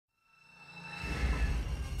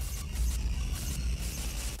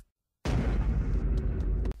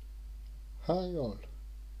Hi all!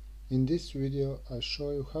 In this video I show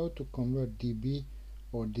you how to convert dB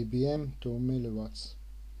or dBm to milliwatts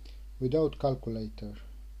without calculator.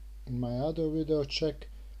 In my other video check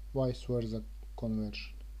vice versa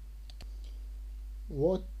conversion.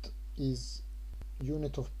 What is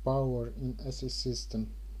unit of power in SI system,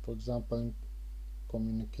 for example in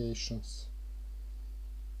communications?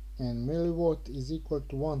 And milliwatt is equal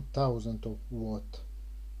to 1000 of watt.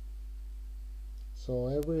 So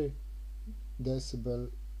every decibel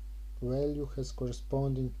value has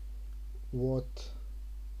corresponding watt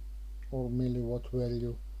or milliwatt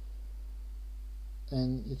value,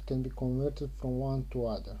 and it can be converted from one to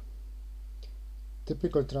other.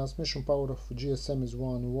 Typical transmission power of GSM is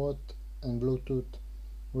 1 watt and Bluetooth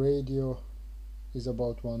radio is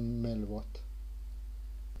about 1 milliwatt.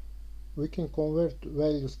 We can convert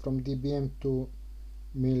values from dBm to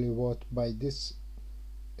milliwatt by this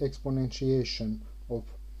exponentiation of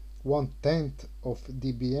 1/10 of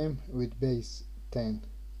dBm with base 10.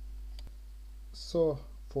 So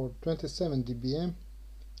for 27 dBm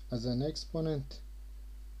as an exponent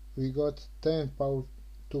we got 10 power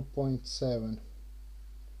 2.7,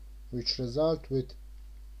 which result with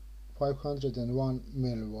 501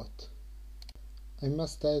 milliwatt. I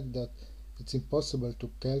must add that it's impossible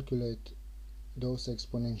to calculate those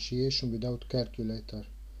exponentiation without calculator,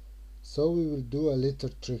 so we will do a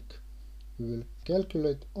little trick. We will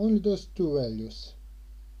calculate only those two values,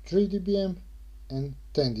 3 dBm and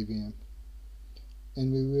 10 dBm,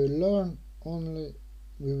 and we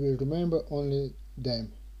will remember only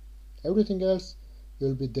them. Everything else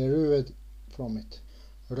will be derived from it.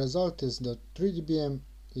 The result is that 3 dBm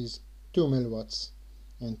is 2 milliwatts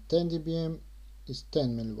and 10 dBm is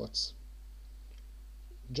 10 milliwatts.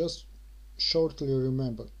 Just shortly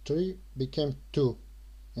remember, 3 became 2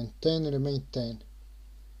 and 10 remained 10.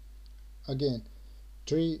 Again,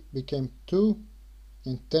 3 became 2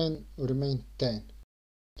 and 10 remained 10.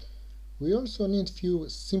 We also need few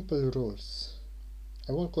simple rules.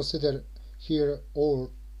 I won't consider here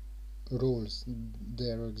all rules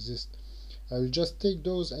there exist. I will just take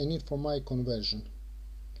those I need for my conversion.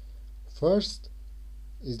 First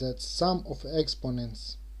is that sum of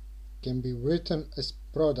exponents can be written as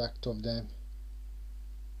product of them,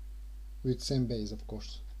 with same base of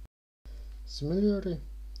course. Similarly,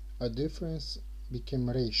 a difference became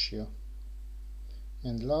ratio.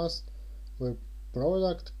 And last, where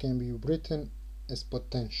product can be written as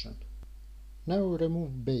potential. Now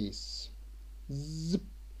remove base. Zip.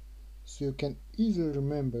 So you can easily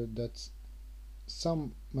remember that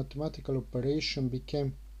some mathematical operation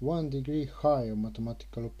became 1 degree higher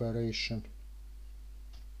mathematical operation.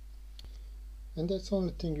 And that's the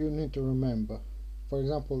only thing you need to remember. For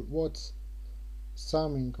example, what's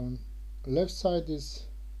summing on left side is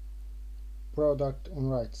product on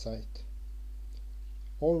right side.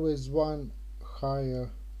 Always one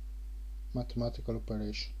higher mathematical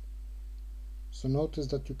operation. So notice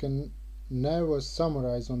that you can never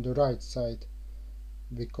summarize on the right side,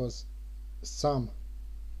 because sum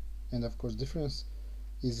and of course difference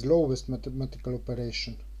is lowest mathematical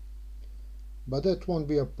operation. But that won't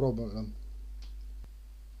be a problem.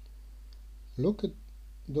 Look at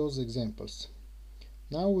those examples.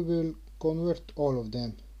 Now we will convert all of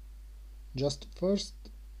them. Just first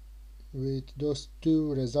with those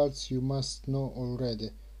two results you must know already,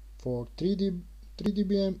 for 3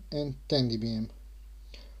 dBm and 10 dBm.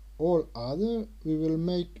 All other we will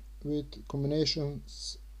make with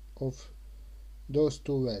combinations of those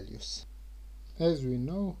two values. As we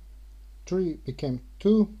know, 3 became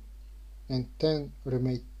 2 and 10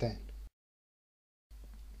 remained 10.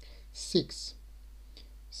 6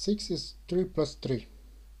 is 3 plus 3.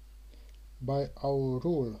 By our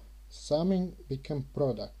rule, summing became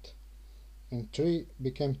product and 3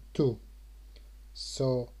 became 2.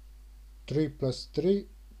 So 3 plus 3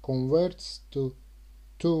 converts to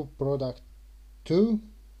 2 product 2,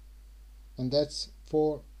 and that's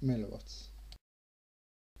 4 milliwatts.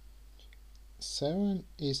 7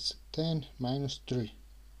 is 10 minus 3.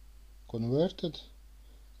 Converted,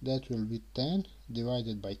 that will be 10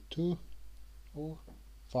 divided by 2 or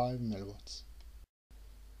 5 milliwatts.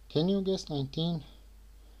 Can you guess 19?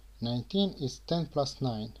 19 is 10 plus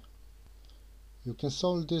 9. You can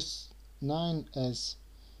solve this 9 as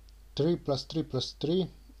 3 plus 3 plus 3.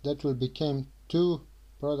 That will become 2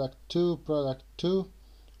 product 2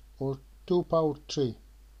 or 2 power 3.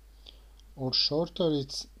 Or shorter,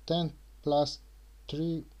 it's 10 plus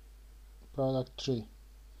 3 product 3.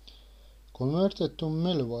 Converted to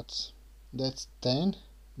milliwatts, that's 10,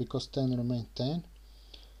 because 10 remain 10,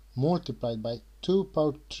 multiplied by 2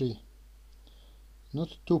 power 3.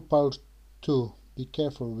 Not 2 power 2, be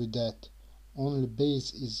careful with that. only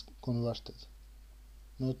base is converted,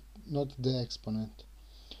 not the exponent.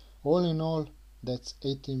 All in all, that's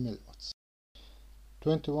 80 milliwatts.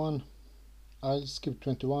 21, I'll skip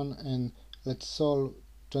 21 and let's solve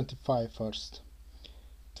 25 first.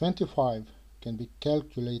 25 can be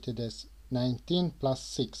calculated as 19 plus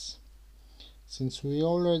 6. Since we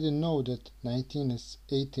already know that 19 is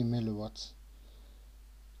 80 milliwatts,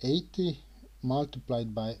 80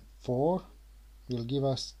 multiplied by 4 will give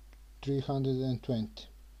us 320.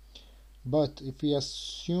 But if we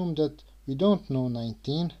assume that we don't know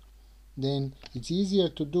 19, then it's easier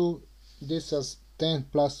to do this as 10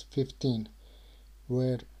 plus 15,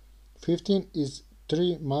 where 15 is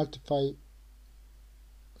 3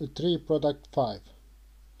 product 5.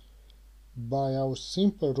 By our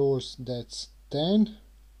simple rules, that's 10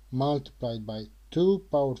 multiplied by 2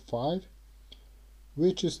 power 5,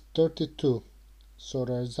 which is 32. So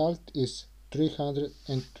the result is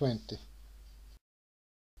 320.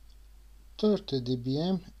 30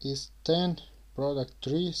 dBm is 10 product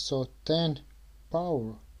 3, so 10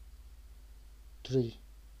 power 3,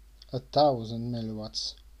 1000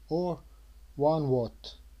 milliwatts, or 1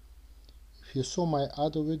 watt. If you saw my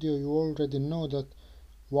other video, you already know that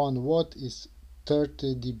 1 watt is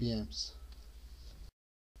 30 dBms.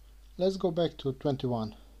 Let's go back to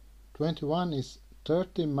 21. 21 is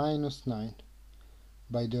 30 minus 9.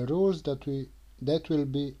 By the rules that will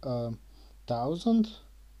be 1000,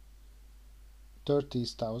 30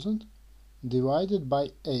 is 1000, divided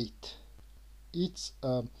by 8. It's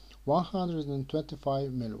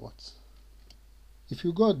 125 milliwatts. If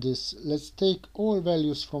you got this, let's take all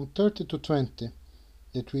values from 30 to 20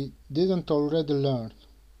 that we didn't already learn.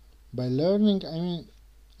 By learning, I mean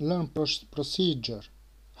learn procedure,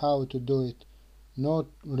 how to do it, not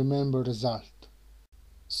remember result.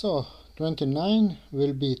 So 29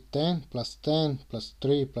 will be 10 plus 10 plus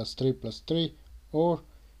 3 plus 3 plus 3, or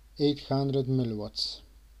 800 milliwatts.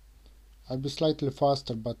 I'll be slightly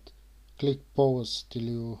faster, but click pause till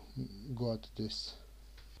you got this.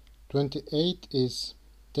 28 is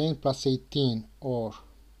 10 plus 18, or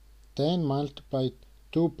 10 multiplied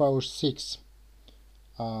 2 power 6,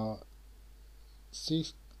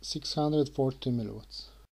 640 milliwatts.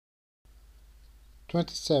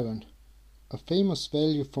 27. A famous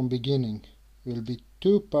value from beginning will be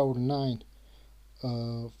 2 power 9,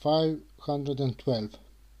 512.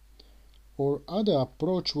 Or other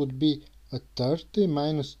approach would be a 30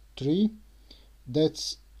 minus 3,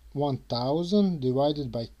 that's 1000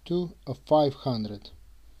 divided by 2, a 500.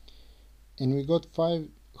 And we got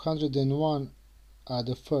 501 at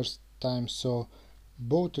the first time, so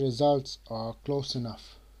both results are close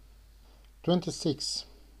enough. 26.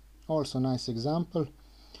 Also nice example.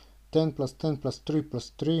 10 plus 10 plus 3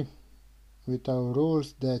 plus 3. With our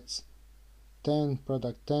rules, that's 10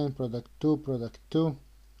 product 2 product 2,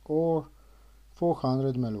 or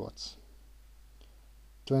 400 milliwatts.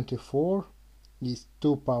 24 is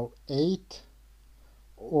 2 power 8,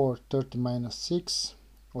 or 30 minus 6,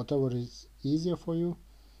 whatever is easier for you,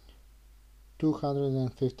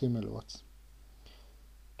 250 milliwatts.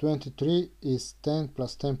 23 is 10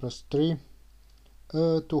 plus 10 plus 3,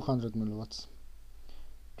 200 milliwatts.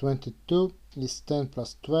 22 is 10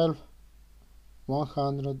 plus 12,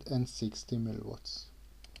 160 milliwatts.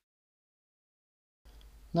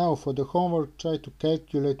 Now for the homework, try to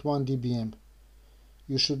calculate 1 dBm.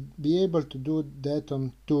 You should be able to do that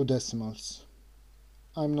on 2 decimals.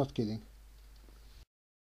 I'm not kidding.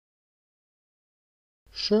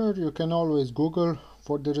 Sure, you can always Google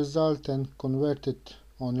for the result and convert it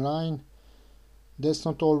online. That's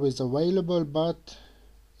not always available, but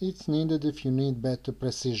it's needed if you need better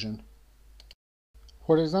precision.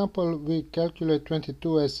 For example, we calculate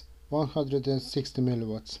 22 as 160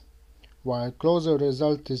 milliwatts, while closer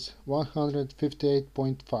result is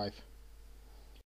 158.5.